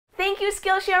Thank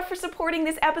you, Skillshare, for supporting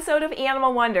this episode of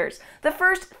Animal Wonders. The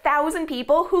first 1,000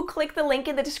 people who click the link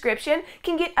in the description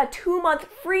can get a 2-month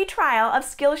free trial of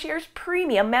Skillshare's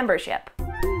premium membership.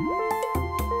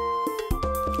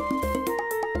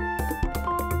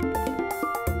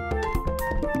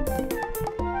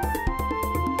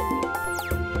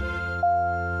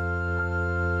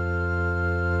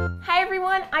 Hi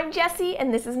everyone, I'm Jessie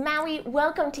and this is Maui.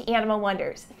 Welcome to Animal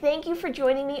Wonders. Thank you for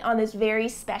joining me on this very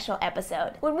special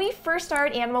episode. When we first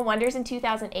started Animal Wonders in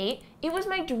 2008, it was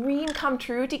my dream come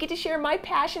true to get to share my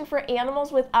passion for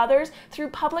animals with others through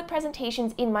public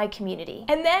presentations in my community.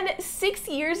 And then 6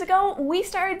 years ago, we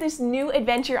started this new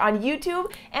adventure on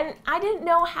YouTube, and I didn't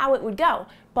know how it would go.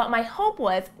 But my hope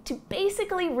was to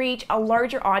basically reach a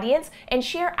larger audience and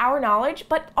share our knowledge,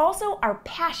 but also our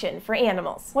passion for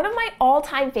animals. One of my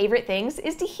all-time favorite things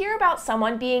is to hear about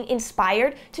someone being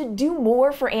inspired to do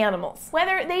more for animals.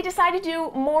 Whether they decide to do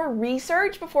more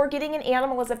research before getting an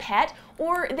animal as a pet,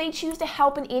 or they choose to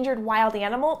help an injured wild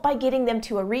animal by getting them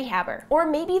to a rehabber. Or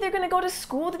maybe they're gonna go to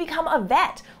school to become a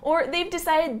vet, or they've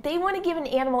decided they want to give an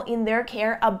animal in their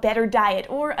care a better diet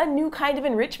or a new kind of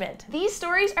enrichment. These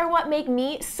stories are what make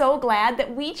me so glad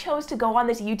that we chose to go on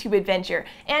this YouTube adventure,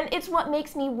 and it's what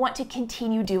makes me want to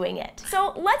continue doing it.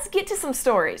 So let's get to some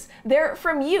stories. They're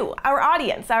from you, our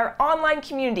audience, our online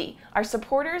community, our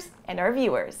supporters, and our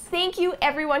viewers. Thank you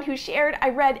everyone who shared. I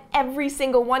read every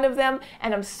single one of them,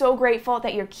 and I'm so grateful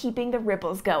that you're keeping the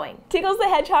ripples going. Tickles the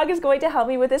Hedgehog is going to help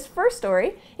me with this first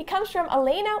story. It comes from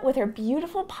Elena with her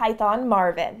beautiful python,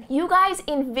 Marvin. You guys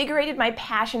invigorated my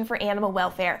passion for animal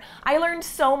welfare. I learned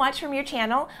so much from your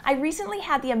channel. I recently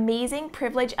had the amazing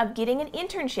privilege of getting an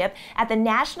internship at the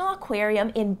National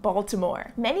Aquarium in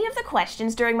Baltimore. Many of the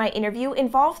questions during my interview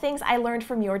involve things I learned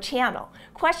from your channel.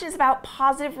 Questions about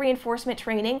positive reinforcement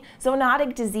training,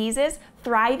 zoonotic diseases,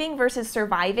 thriving versus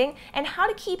surviving, and how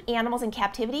to keep animals in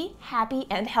captivity happy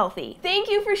and healthy. Thank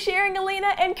you for sharing,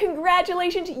 Elena, and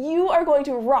congratulations, you are going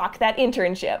to rock that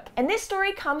internship. And this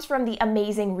story comes from the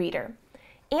amazing reader.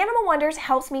 Animal Wonders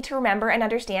helps me to remember and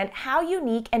understand how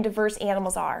unique and diverse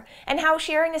animals are, and how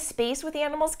sharing a space with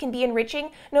animals can be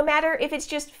enriching no matter if it's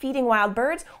just feeding wild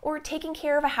birds or taking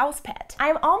care of a house pet.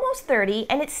 I'm almost 30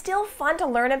 and it's still fun to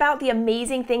learn about the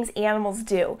amazing things animals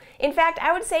do. In fact,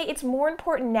 I would say it's more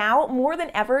important now more than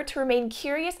ever to remain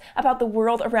curious about the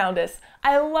world around us.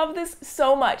 I love this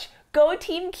so much. Go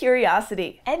Team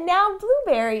Curiosity. And now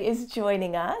Blueberry is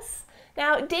joining us.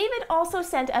 Now, David also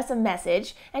sent us a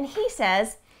message, and he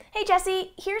says, "Hey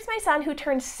Jessie, here's my son who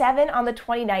turned 7 on the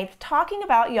 29th talking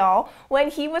about y'all when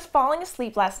he was falling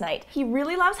asleep last night. He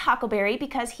really loves Huckleberry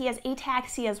because he has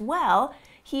ataxia as well.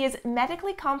 He is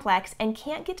medically complex and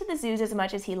can't get to the zoos as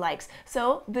much as he likes,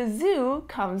 so the zoo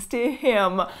comes to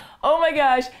him." Oh my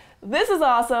gosh, this is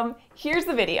awesome. Here's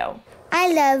the video. I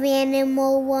love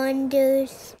Animal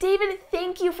Wonders. David,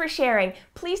 thank you for sharing.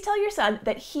 Please tell your son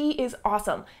that he is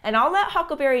awesome, and I'll let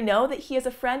Huckleberry know that he has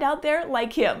a friend out there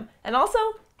like him. And also,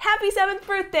 happy 7th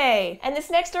birthday! And this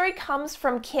next story comes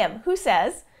from Kim, who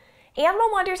says, Animal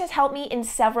Wonders has helped me in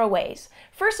several ways.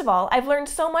 First of all, I've learned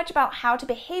so much about how to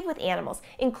behave with animals,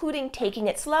 including taking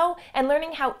it slow and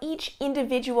learning how each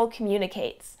individual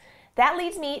communicates. That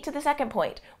leads me to the second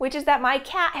point, which is that my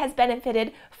cat has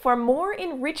benefited from more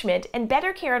enrichment and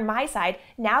better care on my side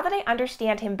now that I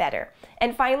understand him better.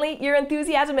 And finally, your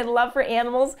enthusiasm and love for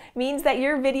animals means that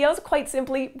your videos quite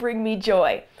simply bring me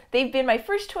joy. They've been my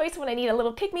first choice when I need a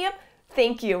little pick-me-up.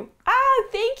 Thank you.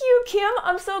 Thank you, Kim.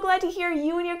 I'm so glad to hear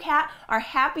you and your cat are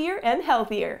happier and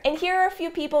healthier. And here are a few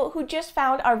people who just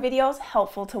found our videos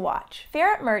helpful to watch.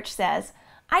 Ferret Merch says,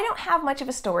 "I don't have much of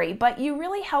a story, but you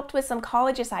really helped with some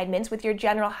college assignments with your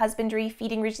general husbandry,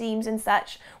 feeding regimes, and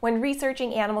such when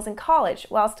researching animals in college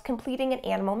whilst completing an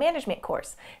animal management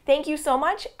course. Thank you so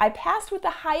much. I passed with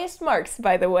the highest marks,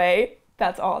 by the way."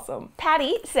 That's awesome.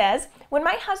 Patty says, "When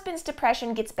my husband's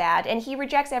depression gets bad and he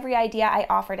rejects every idea I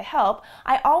offer to help,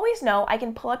 I always know I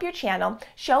can pull up your channel,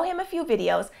 show him a few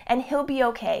videos, and he'll be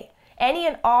okay. Any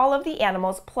and all of the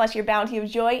animals, plus your bounty of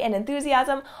joy and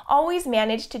enthusiasm, always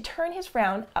manage to turn his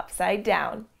frown upside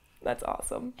down." That's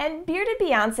awesome. And Bearded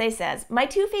Beyonce says, "My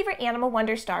 2 favorite Animal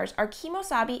Wonder stars are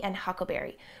Kemosabe and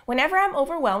Huckleberry. Whenever I'm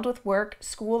overwhelmed with work,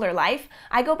 school, or life,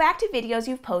 I go back to videos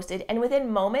you've posted, and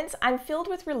within moments, I'm filled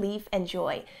with relief and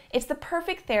joy. It's the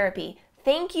perfect therapy.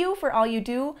 Thank you for all you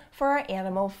do for our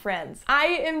animal friends." I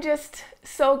am just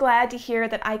so glad to hear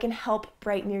that I can help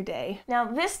brighten your day. Now,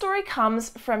 this story comes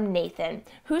from Nathan,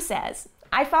 who says,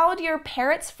 "I followed your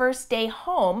Parrot's First Day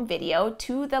Home video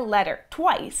to the letter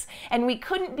twice, and we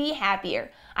couldn't be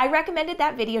happier. I recommended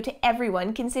that video to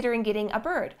everyone considering getting a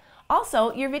bird.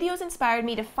 Also, your videos inspired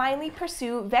me to finally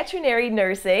pursue veterinary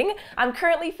nursing. I'm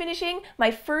currently finishing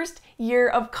my first year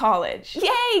of college.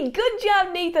 Yay! Good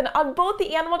job, Nathan, on both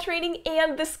the animal training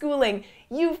and the schooling.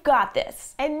 You've got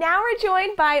this. And now we're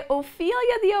joined by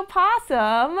Ophelia the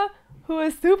opossum, who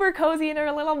is super cozy in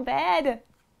her little bed.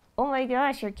 Oh my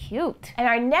gosh, you're cute. And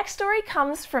our next story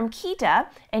comes from Kita,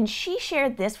 and she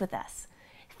shared this with us.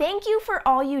 Thank you for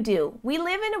all you do. We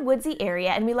live in a woodsy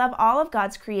area and we love all of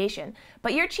God's creation,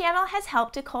 but your channel has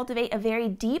helped to cultivate a very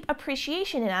deep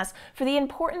appreciation in us for the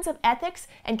importance of ethics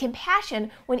and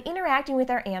compassion when interacting with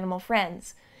our animal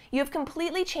friends. You have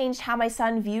completely changed how my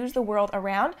son views the world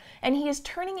around, and he is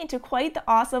turning into quite the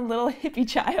awesome little hippie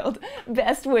child.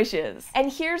 Best wishes.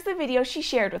 And here's the video she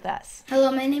shared with us.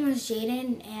 Hello, my name is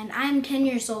Jaden, and I'm 10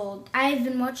 years old. I've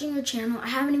been watching your channel. I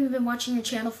haven't even been watching your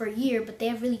channel for a year, but they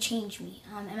have really changed me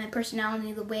and my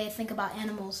personality, the way I think about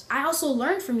animals. I also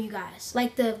learned from you guys,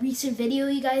 like the recent video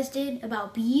you guys did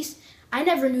about bees. I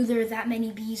never knew there were that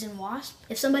many bees and wasps.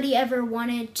 If somebody ever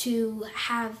wanted to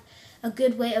have a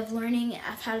good way of learning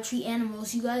of how to treat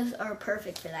animals, you guys are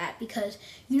perfect for that, because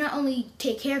you not only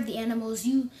take care of the animals,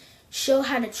 you show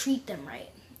how to treat them right.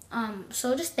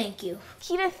 So just thank you.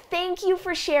 Kita, thank you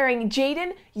for sharing.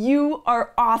 Jaden, you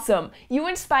are awesome. You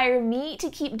inspire me to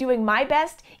keep doing my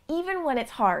best even when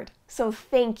it's hard. So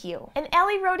thank you. And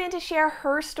Ellie wrote in to share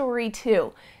her story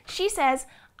too. She says,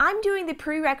 I'm doing the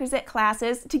prerequisite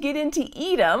classes to get into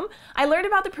EDM. I learned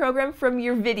about the program from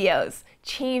your videos.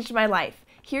 Changed my life.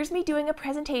 Here's me doing a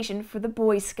presentation for the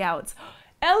Boy Scouts.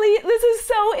 Ellie, this is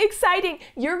so exciting.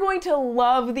 You're going to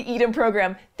love the EDM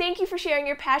program. Thank you for sharing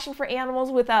your passion for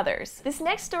animals with others. This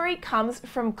next story comes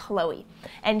from Chloe,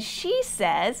 and she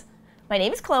says, my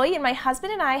name is Chloe, and my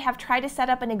husband and I have tried to set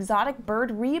up an exotic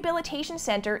bird rehabilitation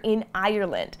center in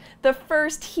Ireland. The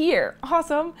first here.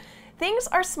 Awesome. Things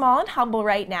are small and humble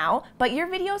right now, but your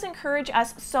videos encourage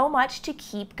us so much to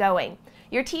keep going.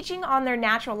 Your teaching on their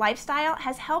natural lifestyle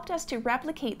has helped us to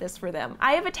replicate this for them.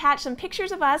 I have attached some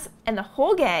pictures of us and the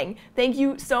whole gang. Thank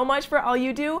you so much for all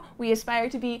you do. We aspire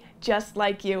to be just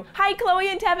like you. Hi, Chloe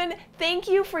and Tevin. Thank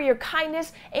you for your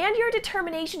kindness and your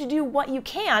determination to do what you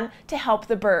can to help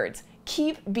the birds.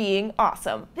 Keep being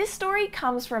awesome. This story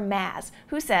comes from Maz,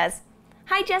 who says,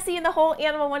 hi, Jessie and the whole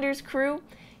Animal Wonders crew.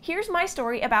 Here's my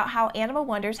story about how Animal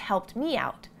Wonders helped me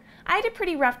out. I had a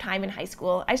pretty rough time in high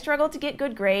school. I struggled to get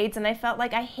good grades and I felt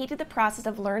like I hated the process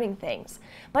of learning things.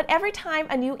 But every time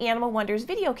a new Animal Wonders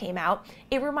video came out,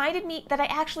 it reminded me that I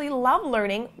actually love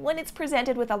learning when it's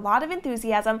presented with a lot of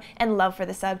enthusiasm and love for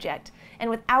the subject, and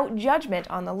without judgment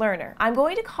on the learner. I'm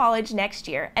going to college next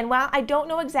year, and while I don't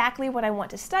know exactly what I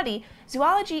want to study,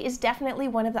 zoology is definitely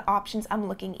one of the options I'm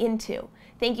looking into.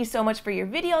 Thank you so much for your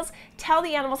videos. Tell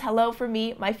the animals hello from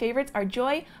me. My favorites are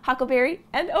Joy, Huckleberry,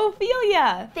 and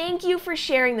Ophelia. Thank you for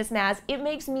sharing this, Maz. It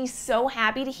makes me so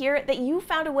happy to hear that you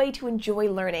found a way to enjoy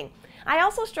learning. I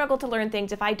also struggle to learn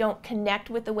things if I don't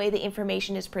connect with the way the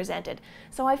information is presented,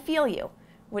 so I feel you.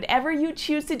 Whatever you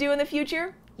choose to do in the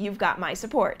future, you've got my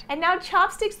support. And now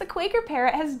Chopsticks the Quaker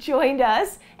Parrot has joined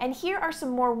us, and here are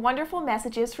some more wonderful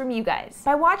messages from you guys.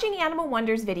 By watching Animal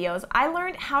Wonders videos, I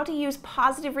learned how to use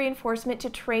positive reinforcement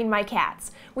to train my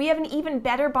cats. We have an even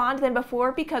better bond than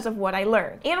before because of what I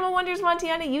learned. Animal Wonders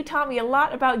Montana, you taught me a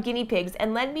lot about guinea pigs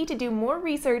and led me to do more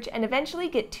research and eventually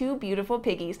get 2 beautiful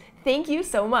piggies. Thank you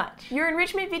so much. Your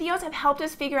enrichment videos have helped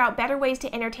us figure out better ways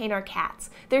to entertain our cats.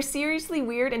 They're seriously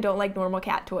weird and don't like normal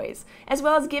cat toys, as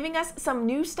well as giving us some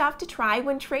new stuff to try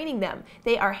when training them.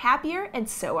 They are happier and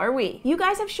so are we. You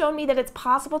guys have shown me that it's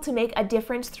possible to make a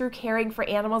difference through caring for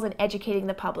animals and educating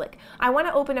the public. I want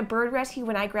to open a bird rescue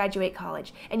when I graduate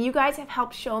college, and you guys have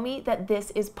helped show me that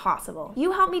this is possible.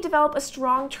 You helped me develop a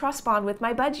strong trust bond with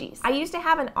my budgies. I used to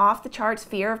have an off-the-charts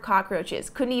fear of cockroaches,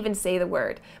 couldn't even say the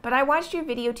word, but I watched your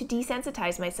video to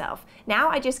desensitize myself. Now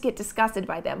I just get disgusted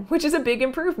by them, which is a big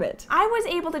improvement. I was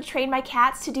able to train my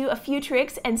cats to do a few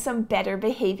tricks and some better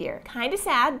behavior. Kinda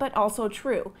sad, but also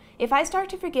true. If I start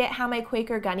to forget how my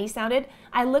Quaker Gunny sounded,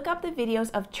 I look up the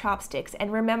videos of Chopsticks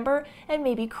and remember and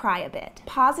maybe cry a bit.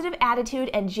 Positive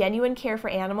attitude and genuine care for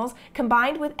animals,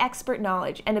 combined with expert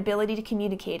knowledge and ability to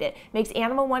communicate it, makes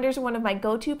Animal Wonders one of my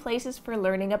go-to places for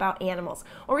learning about animals,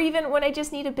 or even when I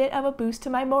just need a bit of a boost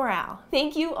to my morale.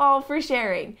 Thank you all for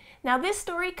sharing. Now this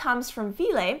story comes from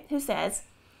Vile, who says,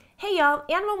 hey y'all,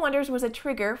 Animal Wonders was a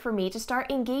trigger for me to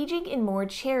start engaging in more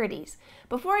charities.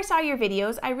 Before I saw your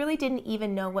videos, I really didn't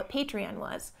even know what Patreon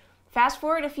was. Fast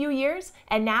forward a few years,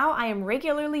 and now I am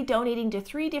regularly donating to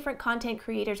 3 different content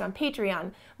creators on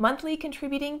Patreon, monthly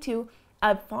contributing to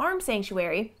a farm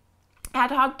sanctuary,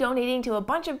 ad hoc donating to a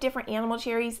bunch of different animal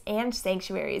charities and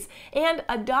sanctuaries, and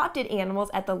adopted animals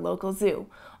at the local zoo.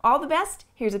 All the best.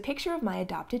 Here's a picture of my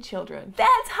adopted children.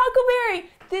 That's Huckleberry!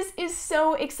 This is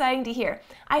so exciting to hear.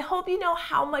 I hope you know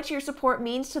how much your support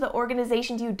means to the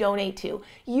organizations you donate to.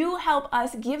 You help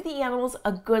us give the animals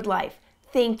a good life.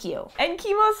 Thank you. And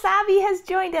Kimosabi has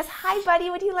joined us. Hi, buddy.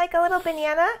 Would you like a little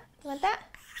banana? You want that?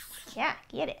 Yeah,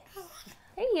 get it.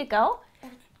 There you go.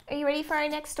 Are you ready for our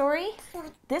next story?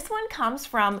 This one comes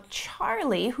from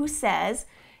Charlie, who says,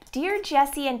 "Dear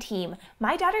Jessie and team,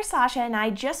 my daughter Sasha and I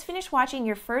just finished watching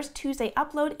your first Tuesday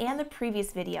upload and the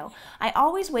previous video. I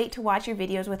always wait to watch your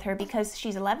videos with her because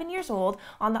she's 11 years old,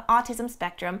 on the autism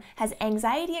spectrum, has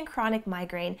anxiety and chronic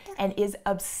migraine, and is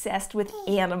obsessed with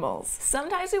animals.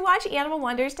 Sometimes we watch Animal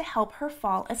Wonders to help her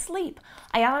fall asleep.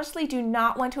 I honestly do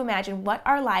not want to imagine what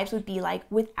our lives would be like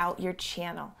without your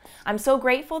channel. I'm so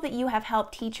grateful that you have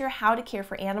helped teach her how to care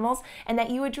for animals and that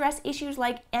you address issues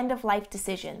like end-of-life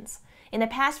decisions. In the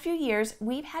past few years,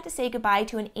 we've had to say goodbye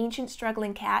to an ancient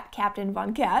struggling cat, Captain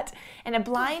Von Cat, and a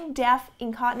blind, deaf,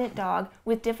 incontinent dog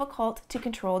with difficult to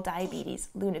control diabetes,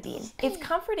 Luna Bean. It's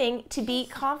comforting to be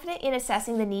confident in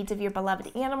assessing the needs of your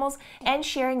beloved animals and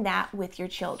sharing that with your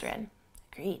children."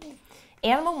 Agreed.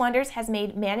 Animal Wonders has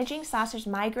made managing Sasha's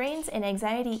migraines and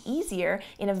anxiety easier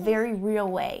in a very real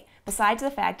way, besides the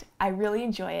fact I really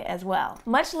enjoy it as well.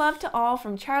 Much love to all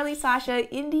from Charlie,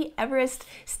 Sasha, Indy, Everest,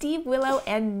 Steve, Willow,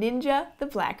 and Ninja the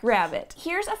Black Rabbit.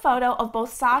 Here's a photo of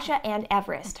both Sasha and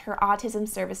Everest, her autism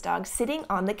service dog, sitting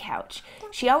on the couch.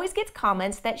 She always gets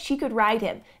comments that she could ride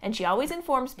him, and she always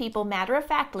informs people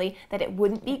matter-of-factly that it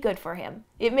wouldn't be good for him.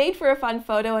 It made for a fun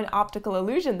photo and optical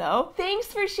illusion, though. Thanks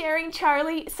for sharing,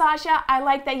 Charlie. Sasha, I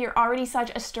like that you're already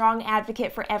such a strong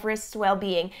advocate for Everest's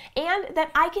well-being, and that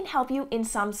I can help you in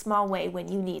some small way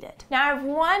when you need it. Now, I have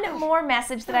one more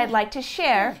message that I'd like to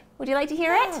share. Would you like to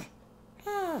hear it?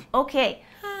 Okay.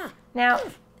 Now,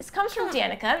 this comes from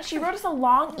Danica. She wrote us a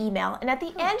long email, and at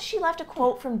the end, she left a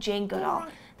quote from Jane Goodall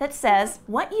that says,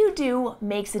 "What you do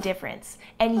makes a difference,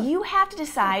 and you have to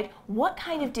decide what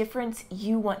kind of difference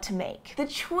you want to make. The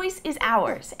choice is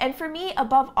ours, and for me,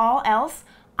 above all else,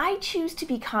 I choose to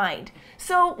be kind.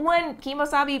 So when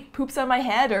Kimosabi poops on my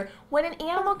head, or when an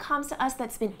animal comes to us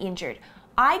that's been injured,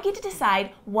 I get to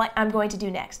decide what I'm going to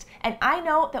do next, and I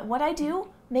know that what I do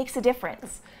makes a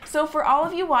difference. So for all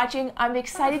of you watching, I'm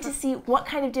excited to see what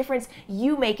kind of difference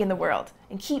you make in the world,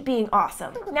 and keep being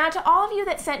awesome." Now, to all of you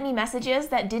that sent me messages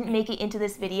that didn't make it into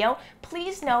this video,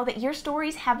 please know that your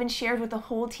stories have been shared with the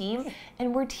whole team,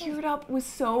 and we're teared up with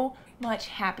so much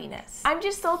happiness. I'm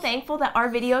just so thankful that our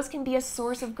videos can be a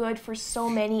source of good for so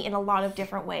many in a lot of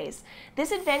different ways.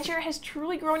 This adventure has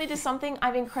truly grown into something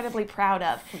I'm incredibly proud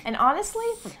of, and honestly,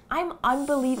 I'm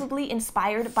unbelievably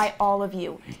inspired by all of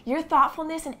you. Your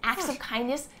thoughtfulness and acts of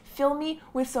kindness fill me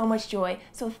with so much joy,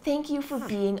 so thank you for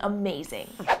being amazing.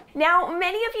 Now,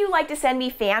 many of you like to send me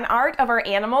fan art of our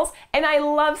animals, and I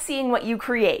love seeing what you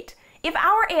create. If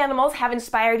our animals have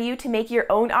inspired you to make your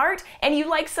own art and you'd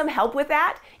like some help with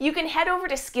that, you can head over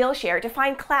to Skillshare to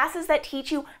find classes that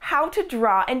teach you how to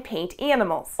draw and paint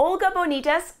animals. Olga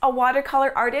Bonitas, a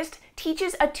watercolor artist,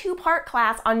 teaches a 2-part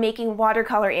class on making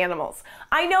watercolor animals.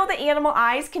 I know that animal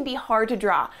eyes can be hard to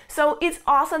draw, so it's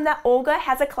awesome that Olga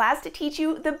has a class to teach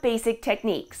you the basic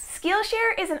techniques.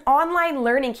 Skillshare is an online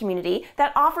learning community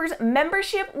that offers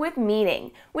membership with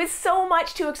meaning. With so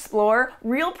much to explore,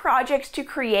 real projects to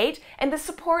create, and the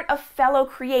support of fellow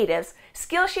creatives,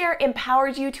 Skillshare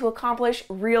empowers you to accomplish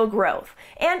real growth,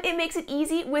 and it makes it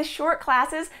easy with short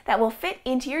classes that will fit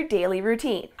into your daily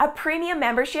routine. A premium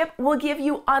membership will give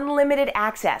you unlimited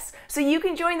access, so you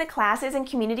can join the classes and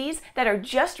communities that are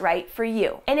just right for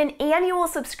you. And an annual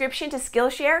subscription to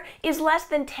Skillshare is less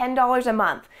than $10 a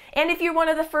month. And if you're one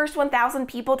of the first 1,000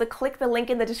 people to click the link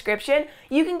in the description,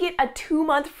 you can get a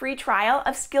 2-month free trial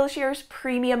of Skillshare's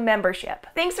premium membership.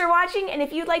 Thanks for watching, and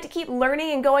if you'd like to keep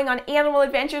learning and going on animal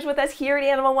adventures with us here at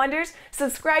Animal Wonders,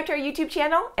 subscribe to our YouTube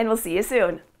channel, and we'll see you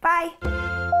soon. Bye!